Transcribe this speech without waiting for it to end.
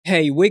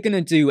Okay, we're going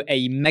to do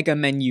a mega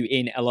menu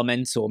in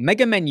Elementor.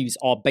 Mega menus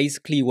are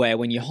basically where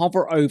when you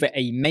hover over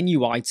a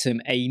menu item,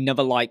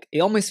 another it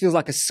almost feels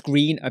like a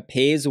screen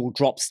appears or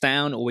drops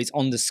down or is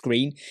on the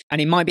screen.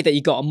 And it might be that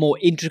you got a more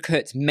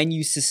intricate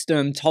menu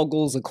system,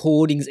 toggles,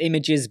 recordings,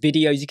 images,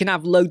 videos. You can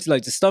have loads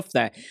of stuff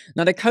there.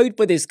 Now the code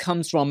for this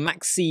comes from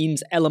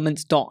Maxime's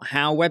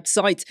Element.How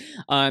website.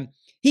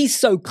 He's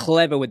so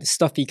clever with the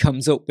stuff he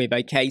comes up with,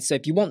 okay? So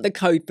if you want the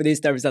code for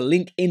this, there is a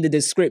link in the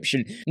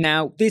description.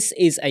 Now, this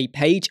is a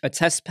page, a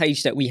test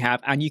page that we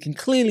have, and you can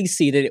clearly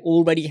see that it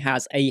already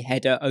has a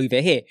header over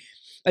here.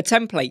 A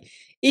template.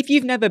 If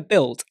you've never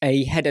built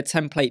a header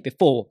template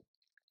before,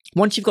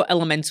 once you've got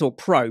Elementor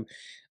Pro,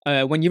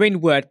 when you're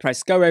in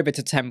WordPress, go over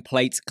to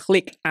Templates,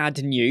 click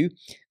Add New,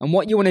 and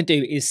what you want to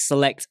do is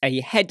select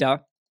a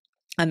header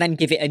and then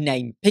give it a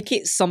name. Pick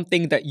it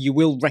something that you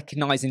will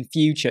recognize in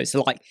future.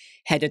 So like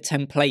header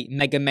template,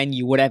 mega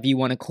menu, whatever you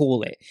want to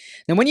call it.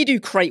 Now when you do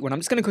create one, I'm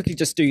just going to quickly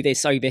just do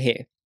this over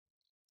here.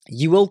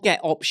 You will get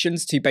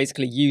options to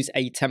basically use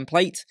a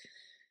template.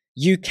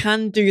 You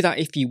can do that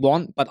if you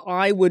want, but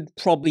I would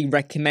probably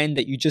recommend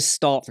that you just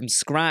start from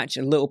scratch,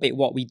 a little bit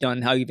what we've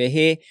done over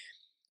here,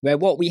 where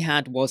what we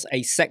had was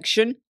a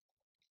section.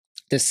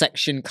 The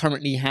section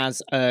currently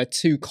has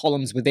 2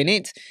 columns within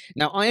it.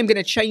 Now I am going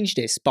to change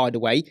this, by the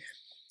way.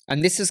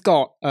 And this has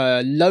got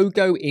a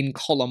logo in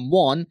column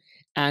 1,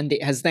 and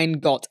it has then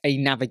got a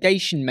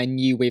navigation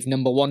menu with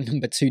number 1,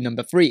 number 2,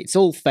 number 3. It's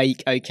all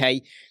fake,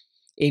 okay,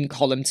 in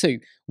column 2.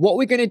 What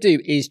we're going to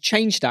do is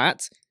change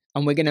that,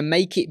 and we're going to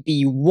make it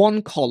be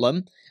 1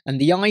 column.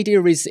 And the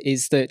idea is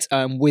that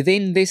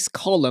within this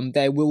column,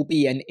 there will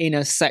be an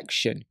inner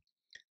section.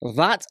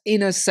 That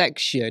inner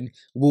section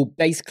will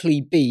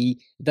basically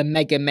be the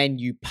mega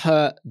menu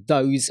per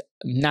those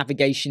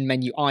navigation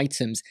menu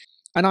items.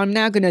 And I'm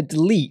now going to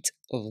delete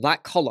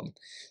that column.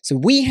 So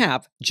we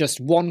have just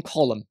 1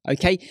 column,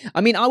 okay?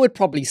 I mean, I would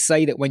probably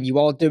say that when you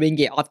are doing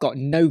it, I've got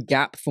no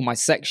gap for my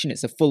section.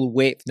 It's a full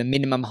width, the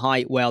minimum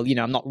height. Well, you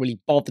know, I'm not really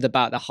bothered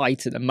about the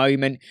height at the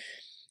moment.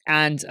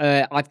 And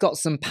I've got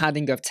some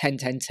padding of 10,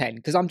 10, 10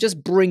 because I'm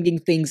just bringing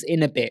things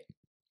in a bit.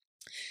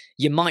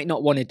 You might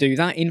not want to do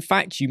that. In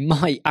fact, you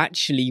might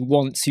actually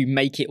want to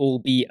make it all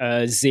be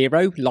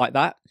 0 like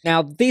that.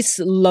 Now, this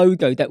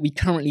logo that we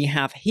currently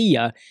have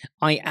here,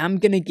 I am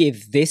going to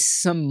give this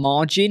some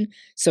margin.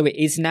 So it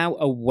is now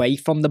away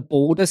from the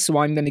border. So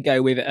I'm going to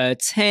go with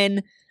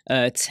 10,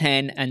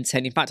 10, and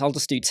 10. In fact, I'll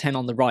just do 10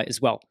 on the right as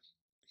well.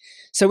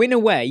 So in a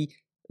way,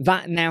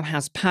 that now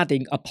has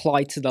padding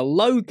applied to the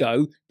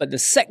logo, but the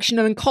section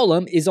and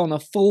column is on a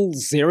full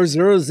 0,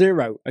 0,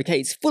 0.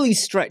 Okay, it's fully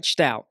stretched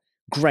out.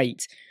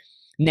 Great.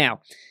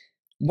 Now,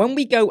 when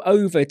we go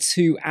over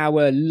to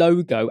our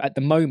logo at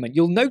the moment,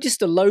 you'll notice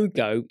the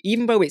logo,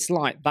 even though it's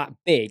like that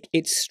big,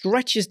 it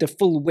stretches the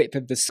full width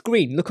of the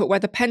screen. Look at where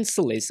the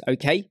pencil is,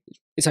 okay?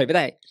 It's over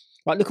there.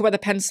 Right, look at where the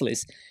pencil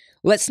is.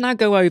 Let's now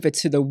go over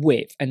to the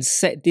width and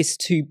set this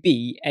to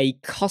be a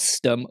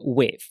custom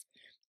width.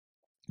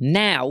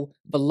 Now,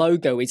 the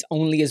logo is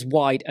only as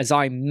wide as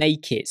I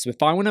make it. So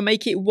if I want to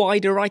make it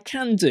wider, I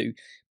can do,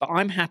 but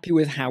I'm happy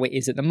with how it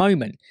is at the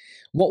moment.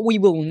 What we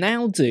will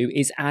now do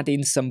is add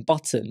in some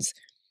buttons.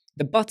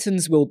 The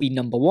buttons will be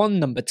number 1,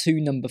 number 2,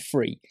 number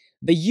 3.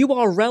 The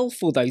URL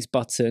for those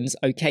buttons,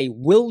 okay,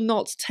 will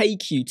not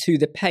take you to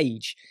the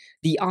page.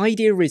 The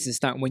idea is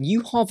that when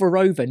you hover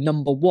over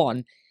number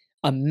 1,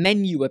 a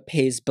menu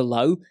appears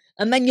below,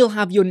 and then you'll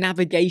have your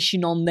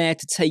navigation on there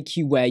to take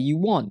you where you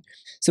want.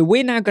 So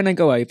we're now going to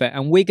go over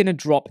and we're going to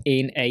drop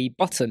in a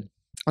button.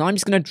 And I'm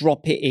just going to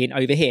drop it in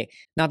over here.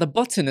 Now the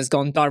button has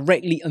gone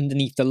directly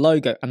underneath the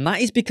logo, and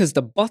that is because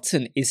the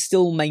button is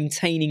still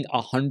maintaining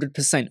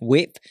 100%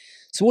 width.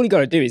 So all you got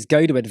to do is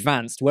go to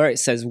advanced where it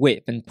says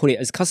width and put it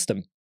as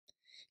custom.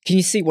 Can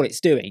you see what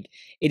it's doing?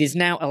 It is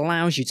now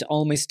allows you to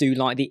almost do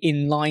like the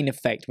inline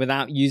effect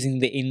without using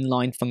the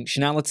inline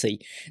functionality.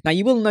 Now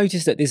you will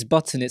notice that this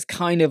button is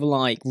kind of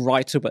like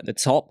right up at the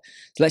top.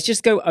 So let's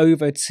just go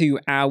over to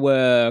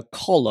our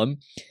column.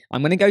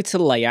 I'm going to go to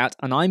layout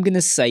and I'm going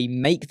to say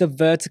make the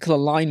vertical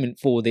alignment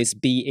for this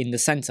be in the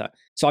center.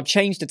 So I've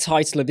changed the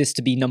title of this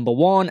to be number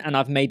 1 and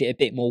I've made it a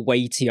bit more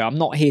weightier. I'm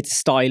not here to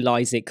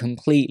stylize it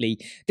completely.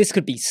 This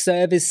could be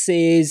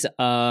services,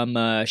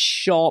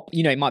 shop,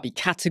 you know, it might be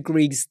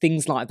categories,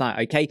 things like that,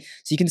 okay?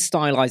 So you can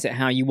stylize it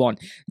how you want.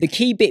 The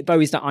key bit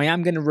though is that I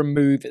am going to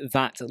remove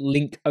that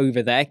link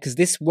over there because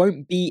this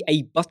won't be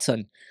a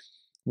button.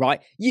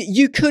 Right?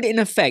 You could, in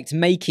effect,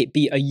 make it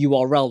be a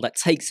URL that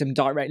takes them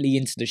directly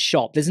into the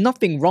shop. There's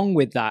nothing wrong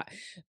with that,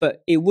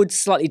 but it would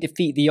slightly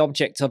defeat the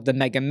object of the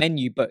mega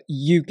menu, but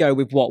you go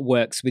with what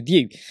works with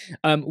you.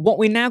 What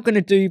we're now going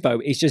to do, though,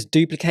 is just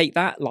duplicate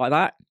that like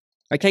that.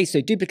 Okay,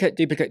 so duplicate,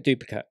 duplicate,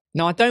 duplicate.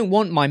 Now, I don't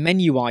want my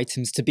menu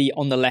items to be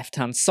on the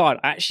left-hand side.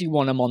 I actually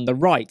want them on the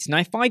right. Now,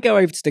 if I go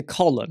over to the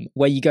column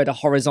where you go to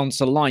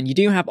horizontal line, you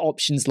do have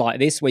options like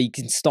this where you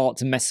can start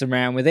to mess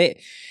around with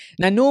it.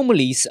 Now,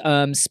 normally,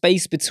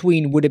 space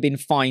between would have been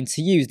fine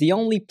to use. The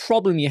only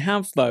problem you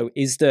have, though,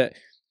 is that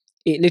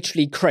it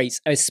literally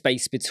creates a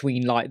space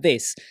between like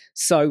this.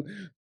 So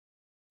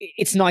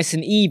it's nice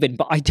and even,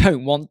 but I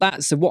don't want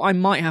that. So what I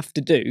might have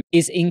to do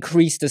is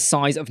increase the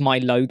size of my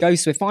logo.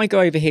 So if I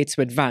go over here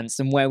to advanced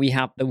and where we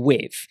have the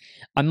width,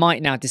 I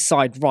might now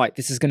decide, right,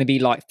 this is going to be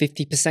like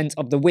 50%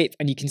 of the width,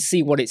 and you can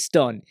see what it's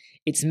done.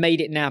 It's made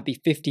it now be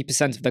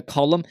 50% of the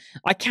column.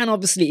 I can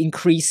obviously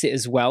increase it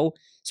as well.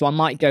 So I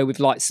might go with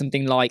like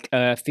something like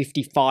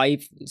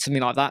 55,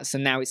 something like that. So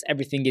now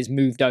everything is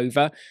moved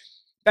over.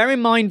 Bear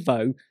in mind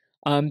though,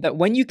 that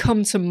when you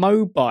come to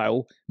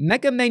mobile,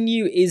 Mega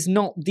Menu is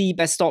not the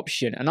best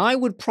option. And I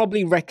would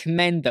probably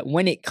recommend that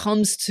when it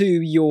comes to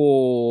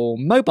your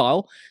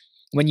mobile,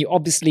 when you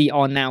obviously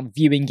are now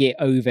viewing it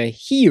over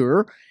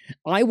here,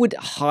 I would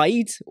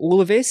hide all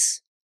of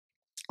this.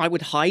 I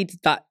would hide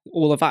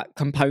all of that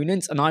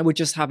components, and I would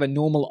just have a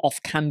normal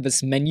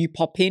off-canvas menu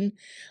pop in,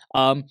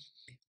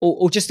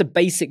 or just a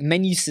basic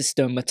menu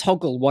system, a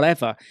toggle,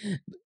 whatever.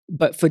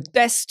 But for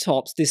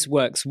desktops, this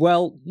works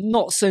well.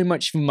 Not so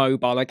much for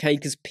mobile, okay?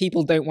 Because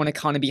people don't want to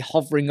kind of be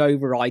hovering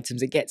over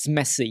items. It gets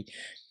messy.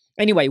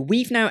 Anyway,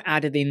 we've now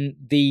added in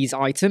these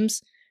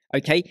items,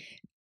 okay?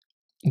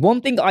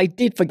 One thing I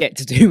did forget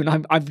to do,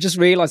 and I've just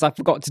realized I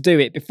forgot to do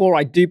it before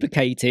I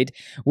duplicated,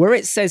 where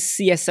it says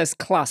CSS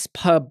class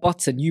per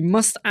button, you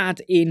must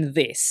add in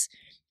this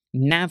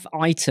nav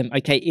item,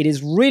 okay? It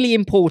is really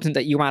important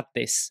that you add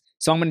this.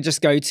 So I'm going to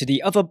just go to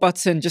the other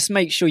button. Just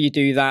make sure you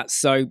do that.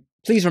 So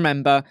please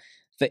remember,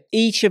 for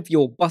each of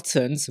your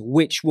buttons,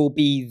 which will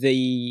be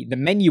the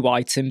menu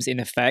items in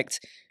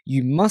effect,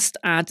 you must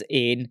add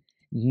in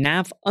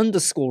nav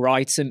underscore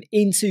item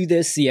into the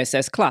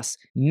CSS class.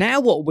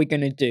 Now what we're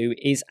going to do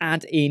is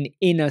add in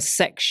inner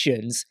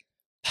sections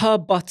per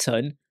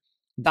button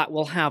that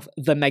will have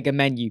the mega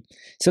menu.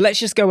 So let's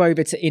just go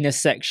over to inner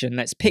section.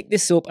 Let's pick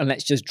this up and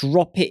let's just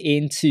drop it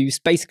in to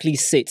basically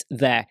sit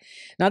there.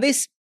 Now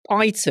this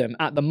item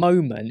at the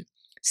moment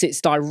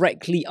sits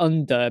directly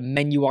under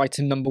menu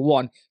item number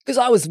 1 because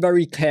I was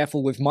very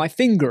careful with my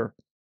finger,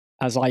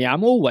 as I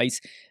am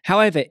always.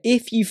 However,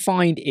 if you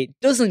find it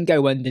doesn't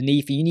go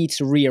underneath and you need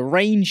to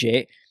rearrange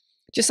it,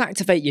 just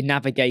activate your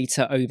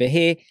navigator over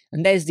here,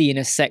 and there's the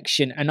inner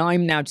section, and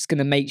I'm now just going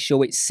to make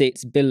sure it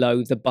sits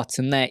below the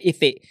button there.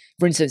 If it,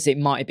 for instance, it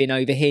might have been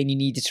over here and you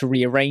needed to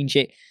rearrange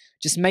it,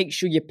 just make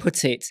sure you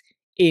put it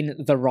in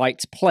the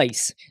right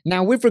place.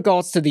 Now, with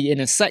regards to the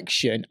inner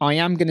section, I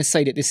am going to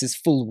say that this is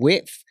full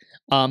width.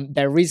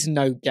 There is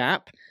no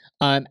gap.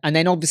 And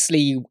then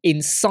obviously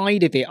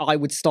inside of it, I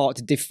would start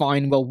to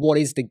define, well, what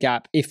is the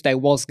gap if there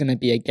was going to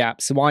be a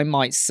gap? So I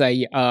might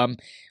say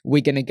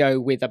we're going to go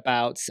with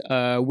about,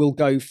 we'll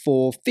go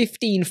for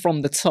 15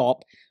 from the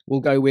top.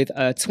 We'll go with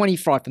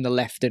 25 from the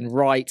left and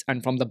right.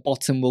 And from the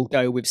bottom, we'll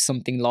go with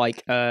something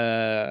like,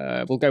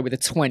 we'll go with a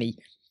 20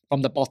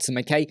 from the bottom,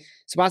 okay?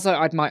 So as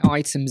I add my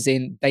items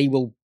in, they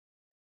will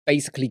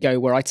basically go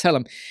where I tell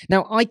them.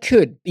 Now, I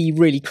could be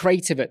really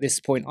creative at this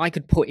point. I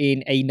could put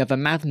in another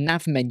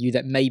nav menu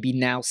that maybe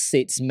now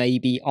sits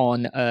maybe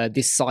on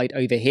this side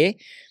over here.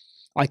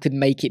 I could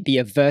make it be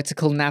a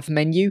vertical nav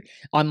menu.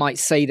 I might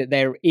say that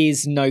there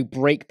is no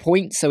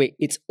breakpoint, so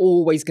it's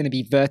always going to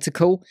be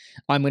vertical.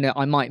 I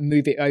might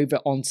move it over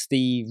onto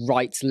the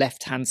right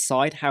left-hand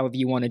side, however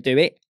you want to do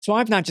it. So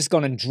I've now just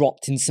gone and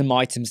dropped in some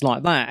items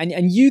like that.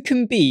 And you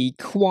can be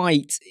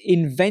quite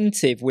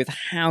inventive with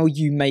how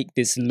you make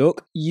this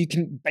look. You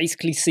can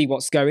basically see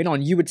what's going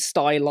on. You would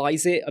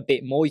stylize it a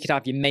bit more. You could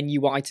have your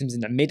menu items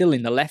in the middle,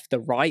 in the left, the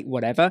right,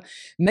 whatever.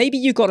 Maybe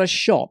you've got a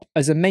shop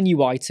as a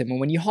menu item, and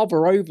when you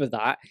hover over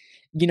that,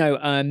 you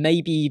know,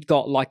 maybe you've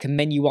got like a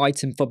menu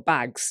item for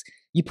bags.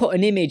 You put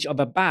an image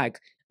of a bag,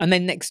 and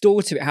then next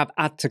door to it have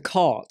add to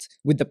cart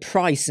with the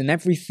price and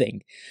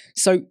everything.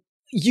 So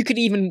you could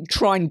even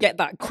try and get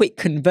that quick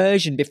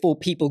conversion before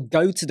people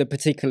go to the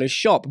particular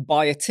shop,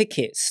 buy a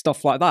ticket,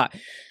 stuff like that.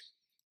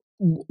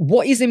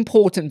 What is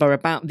important, though,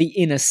 about the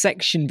inner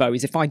section, though,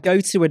 is if I go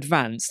to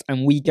advanced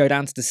and we go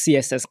down to the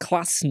CSS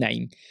class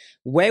name,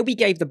 where we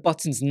gave the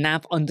buttons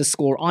nav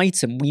underscore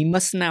item, we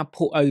must now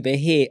put over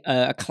here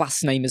a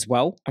class name as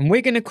well. And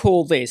we're going to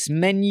call this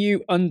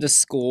menu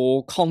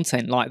underscore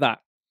content like that.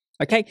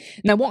 Okay,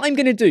 now what I'm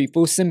going to do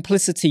for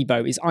simplicity,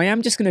 though, is I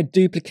am just going to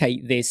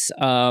duplicate this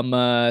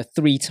 3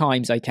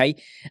 times, okay?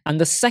 And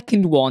the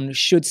second one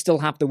should still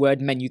have the word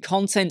menu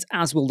content,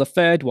 as will the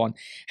third one.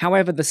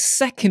 However, the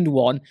second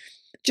one,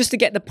 just to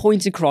get the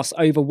point across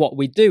over what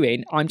we're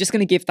doing, I'm just going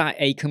to give that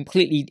a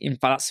completely, in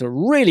fact, that's a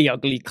really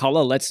ugly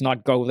color. Let's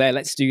not go there.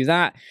 Let's do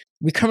that.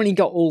 We've currently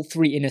got all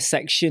 3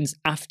 intersections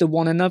after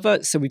one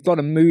another, so we've got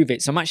to move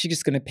it. So I'm actually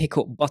just going to pick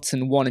up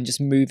button 1 and just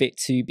move it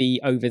to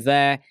be over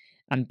there.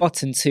 And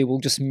button 2 will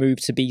just move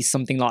to be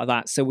something like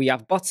that. So we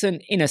have button,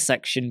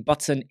 intersection,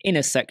 button,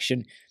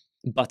 intersection,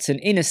 button,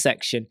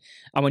 intersection.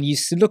 And when you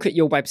look at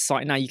your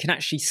website now, you can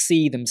actually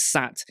see them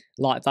sat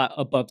like that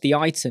above the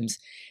items.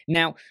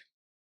 Now,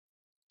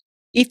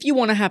 if you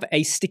want to have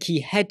a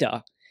sticky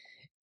header,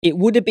 it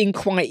would have been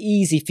quite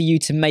easy for you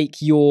to make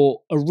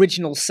your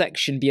original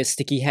section be a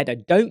sticky header.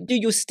 Don't do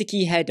your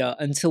sticky header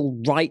until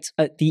right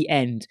at the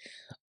end.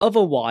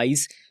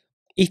 Otherwise,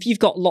 if you've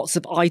got lots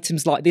of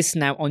items like this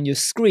now on your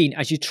screen,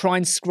 as you try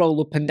and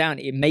scroll up and down,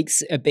 it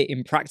makes it a bit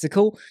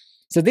impractical.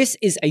 So this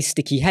is a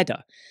sticky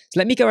header. So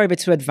let me go over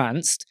to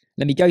advanced,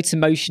 let me go to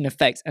motion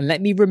effects, and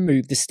let me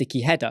remove the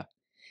sticky header.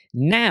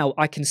 Now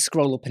I can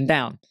scroll up and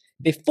down.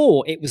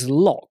 Before it was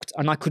locked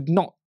and I could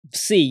not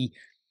see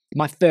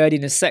my third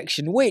inner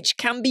section, which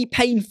can be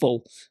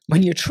painful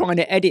when you're trying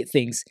to edit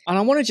things. And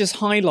I want to just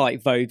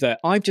highlight though that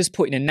I've just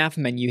put in a nav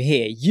menu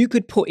here. You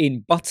could put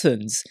in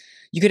buttons.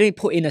 You could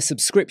put in a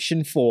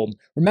subscription form.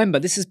 Remember,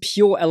 this is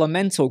pure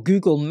Elementor,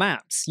 Google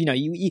Maps. You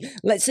know,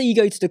 let's say you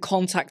go to the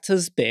contact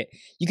us bit,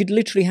 you could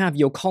literally have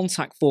your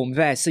contact form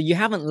there. So you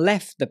haven't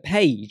left the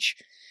page.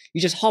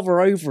 You just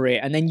hover over it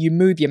and then you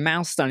move your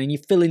mouse down and you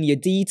fill in your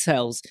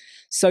details.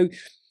 So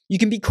you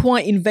can be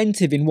quite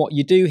inventive in what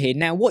you do here.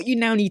 Now, what you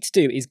now need to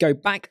do is go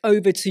back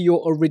over to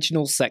your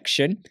original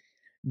section,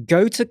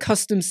 go to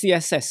custom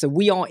CSS. So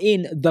we are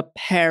in the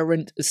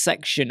parent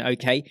section,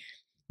 okay?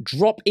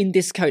 Drop in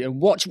this code and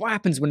watch what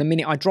happens when the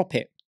minute I drop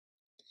it.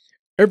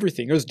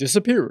 Everything has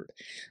disappeared.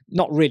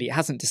 Not really, it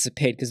hasn't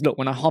disappeared because look,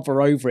 when I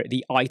hover over it,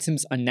 the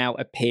items are now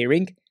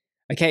appearing.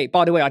 Okay,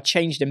 by the way, I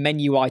changed the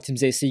menu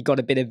items here so you got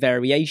a bit of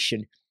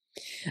variation.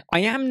 I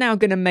am now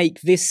going to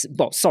make this,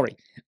 well, sorry.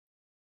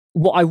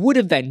 What I would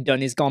have then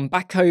done is gone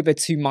back over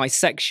to my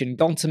section,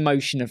 gone to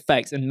motion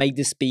effects and made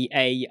this be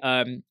a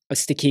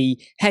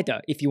sticky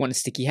header if you want a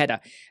sticky header.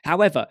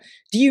 However,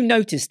 do you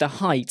notice the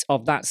height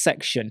of that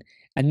section?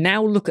 And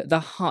now look at the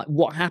height,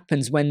 what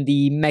happens when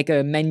the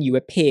mega menu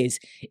appears.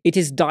 It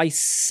is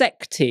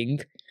dissecting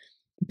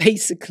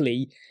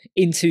basically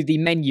into the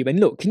menu. And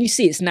look, can you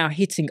see it's now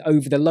hitting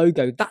over the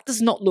logo? That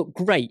does not look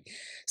great.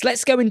 So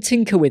let's go and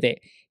tinker with it.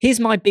 Here's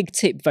my big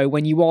tip though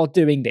when you are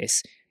doing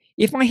this.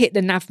 If I hit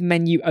the nav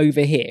menu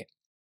over here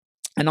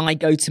and I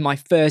go to my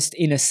first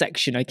inner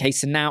section, okay,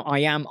 so now I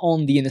am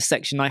on the inner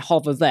section, I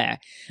hover there,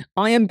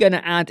 I am going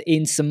to add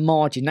in some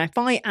margin. Now, if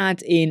I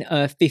add in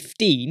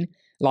 15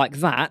 like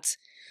that,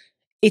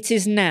 it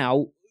is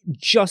now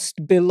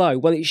just below,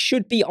 well, it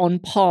should be on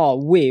par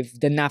with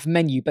the nav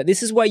menu, but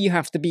this is where you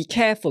have to be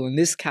careful and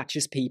this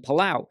catches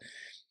people out.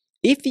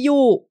 If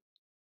your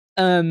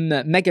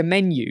mega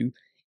menu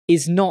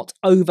is not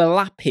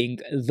overlapping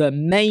the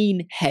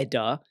main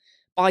header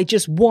by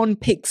just 1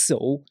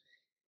 pixel,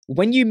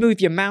 when you move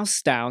your mouse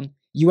down,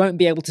 you won't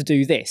be able to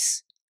do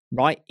this,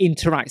 right?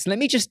 Interact. So let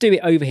me just do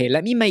it over here.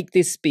 Let me make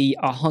this be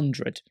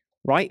 100,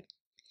 right?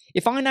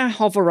 If I now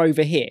hover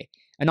over here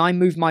and I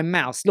move my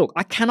mouse, look,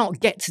 I cannot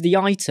get to the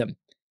item.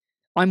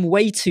 I'm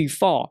way too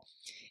far.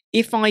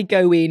 If I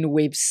go in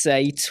with,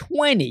 say,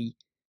 20,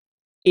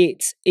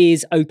 it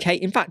is okay.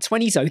 In fact,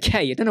 20 is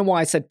okay. I don't know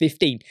why I said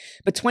 15,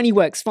 but 20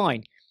 works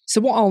fine. So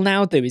what I'll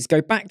now do is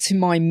go back to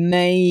my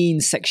main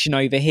section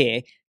over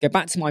here, go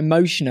back to my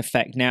motion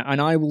effect now,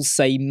 and I will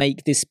say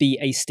make this be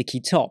a sticky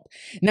top.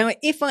 Now,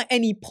 if at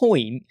any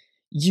point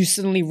you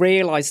suddenly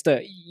realize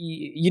that,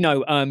 you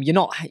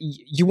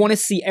want to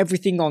see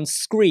everything on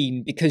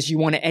screen because you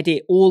want to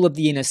edit all of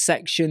the inner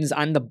sections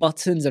and the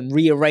buttons and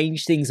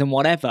rearrange things and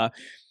whatever,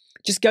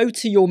 just go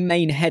to your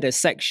main header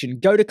section,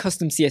 go to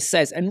custom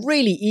CSS, and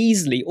really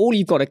easily, all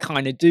you've got to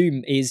kind of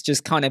do is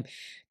just kind of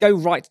go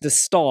right to the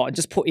start and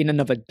just put in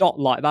another dot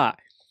like that.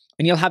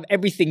 And you'll have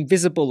everything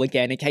visible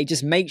again, okay?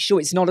 Just make sure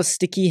it's not a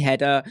sticky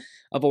header,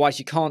 otherwise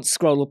you can't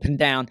scroll up and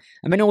down.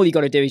 And then all you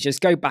got to do is just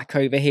go back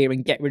over here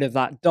and get rid of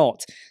that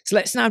dot. So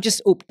let's now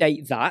just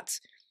update that.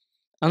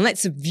 And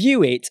let's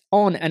view it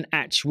on an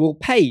actual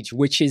page,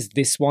 which is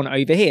this one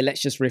over here.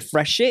 Let's just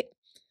refresh it.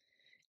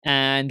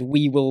 And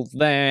we will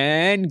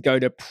then go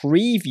to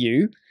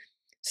preview.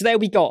 So there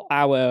we got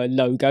our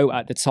logo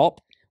at the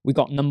top. We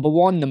got number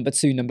 1, number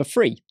 2, number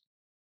 3.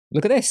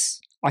 Look at this.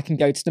 I can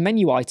go to the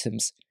menu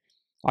items.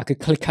 I could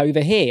click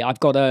over here. I've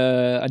got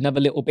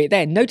another little bit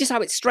there. Notice how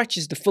it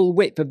stretches the full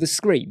width of the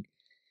screen.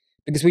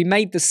 Because we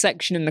made the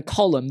section and the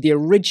column, the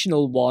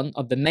original one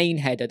of the main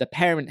header, the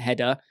parent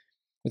header,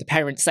 or the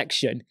parent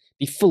section,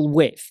 be full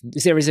width,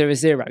 000.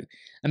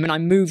 And when I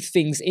moved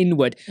things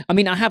inward, I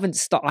mean, I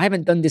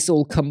haven't done this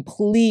all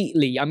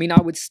completely. I mean, I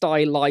would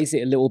stylize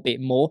it a little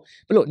bit more.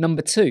 But look,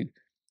 number 2.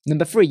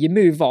 Number 3, you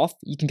move off,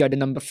 you can go to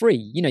number 3.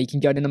 You know, you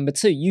can go to number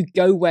 2. You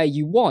go where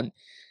you want.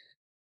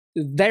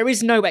 There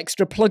is no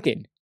extra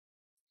plugin.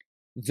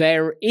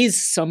 There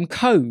is some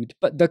code,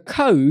 but the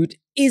code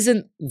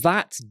isn't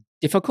that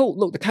difficult.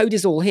 Look, the code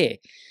is all here.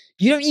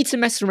 You don't need to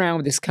mess around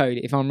with this code,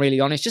 if I'm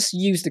really honest. Just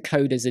use the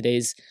code as it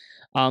is.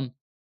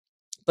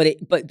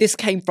 But this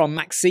came from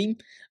Maxime.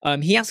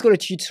 He has got a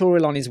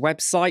tutorial on his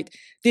website.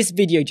 This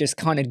video just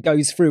kind of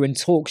goes through and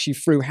talks you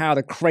through how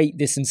to create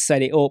this and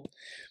set it up.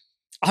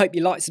 I hope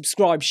you like,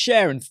 subscribe,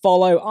 share, and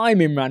follow. I'm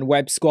Imran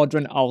Web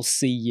Squadron. I'll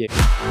see you.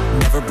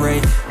 Never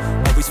break,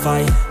 always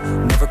fight,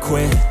 never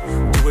quit,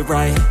 do it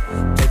right,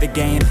 play the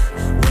game,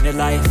 win it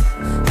life,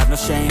 have no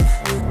shame,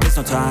 there's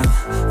no time,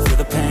 feel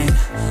the pain,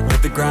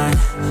 live the grind,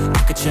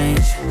 I could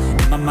change,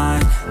 in my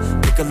mind,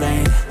 pick a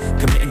lane,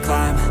 commit and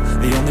climb,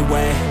 the only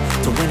way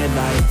to win it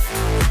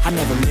life, I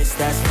never miss,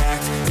 that's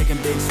fact, taking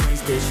big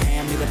swings, bitch,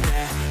 hand me the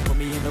bat, put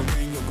me in the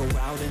ring.